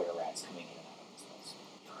of were-rats coming in and out of this place.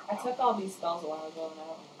 I took all these spells a while ago and I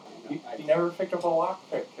don't remember. You never picked up a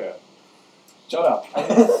lockpick kit. Shut up.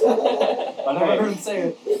 I never heard him say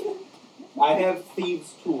it. I have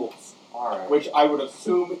thieves' tools, Alright. which I would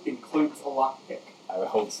assume includes a lockpick. I would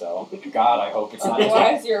hope so. God, I hope it's not.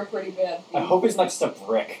 Otherwise, you're a pretty bad I thief. hope it's not just a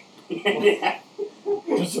brick. Yeah.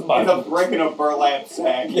 Just It's a brick in a burlap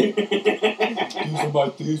sack. These are my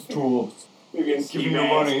thieves' tools. Maybe a Give ski me your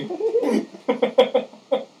mask. money.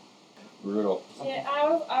 Brutal. Yeah, I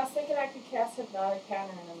was thinking I could cast Hypnotic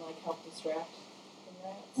Pattern and like help distract the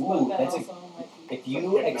rats. Ooh, but that that's also might be... If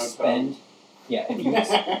you expend,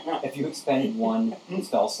 if you expend one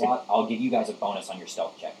spell slot, I'll give you guys a bonus on your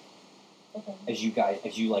stealth check. Okay. As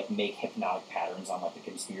you like make hypnotic patterns on like the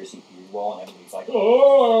conspiracy theory wall, and everybody's like,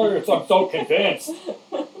 "Oh, I'm so convinced.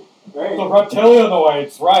 Right. The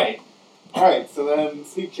reptilianoids, right?" Alright, so then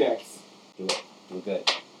sneak checks. Do good.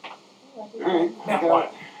 Alright. Now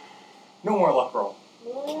what? No more luck roll.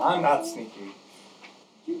 I'm not sneaky.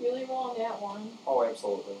 Did you really roll on that one? Oh,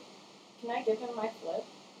 absolutely. Can I give him my flip?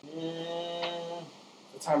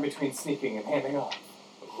 The time between sneaking and handing off.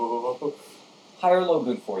 Oh. High or low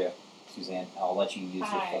good for you, Suzanne. I'll let you use your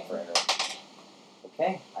High. flip for Eric.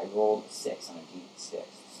 Okay, I rolled 6 on a D6,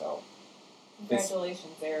 so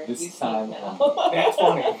Congratulations, Eric. this you sneak time- now. That's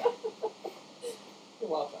funny. You're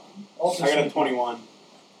welcome. I got a 21.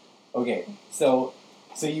 Okay, so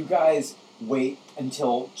you guys wait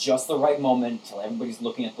until just the right moment, till everybody's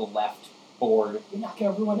looking at the left board. You're not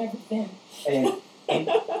gonna ruin everything.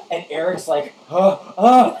 And Eric's like,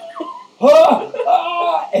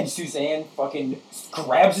 and Suzanne fucking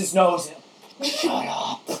grabs his nose and shut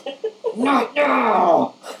up, not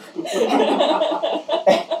now.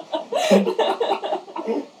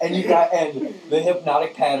 And the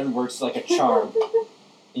hypnotic pattern works like a charm.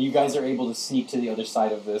 And you guys are able to sneak to the other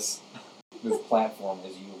side of this platform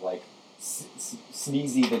as you like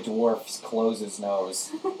Sneezy the dwarf close his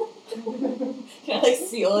nose. Can I like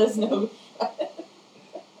seal his nose?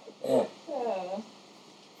 Yeah.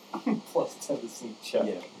 Plus 10 to sneak check.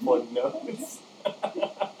 Yeah. Plug nose.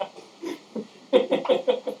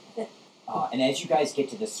 And as you guys get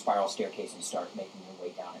to this spiral staircase and start making your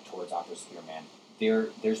way down it towards Octo Spearman,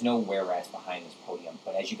 there's no were-rats behind this podium.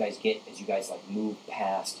 But as you guys like move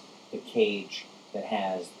past the cage that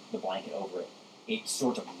has the blanket over it, it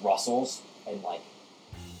sort of rustles and like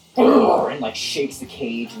shakes the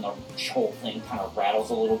cage, and the whole thing kind of rattles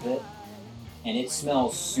a little bit, and it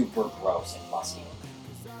smells super gross and musty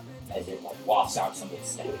as it like wafts out some of the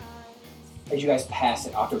stank. As you guys pass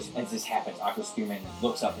it, as this happens, Octo Spearman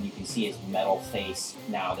looks up and you can see his metal face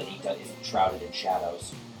now that he is shrouded in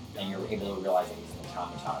shadows, and you're able to realize that he's an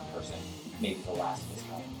automaton person, maybe the last of his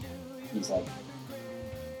kind. He's like,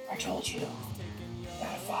 "I told you,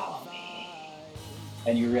 gotta follow me."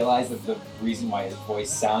 And you realize that the reason why his voice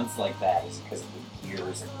sounds like that is because of the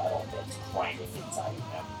gears and metal that's grinding inside of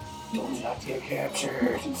him. Do not get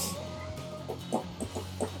captured. Is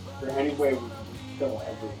there any way we can kill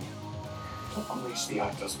everyone? Unleash the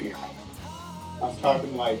Octosphere. I'm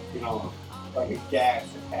talking like, like a gas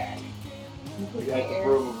attack. We got the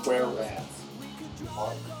room of were rats.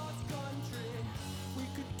 What?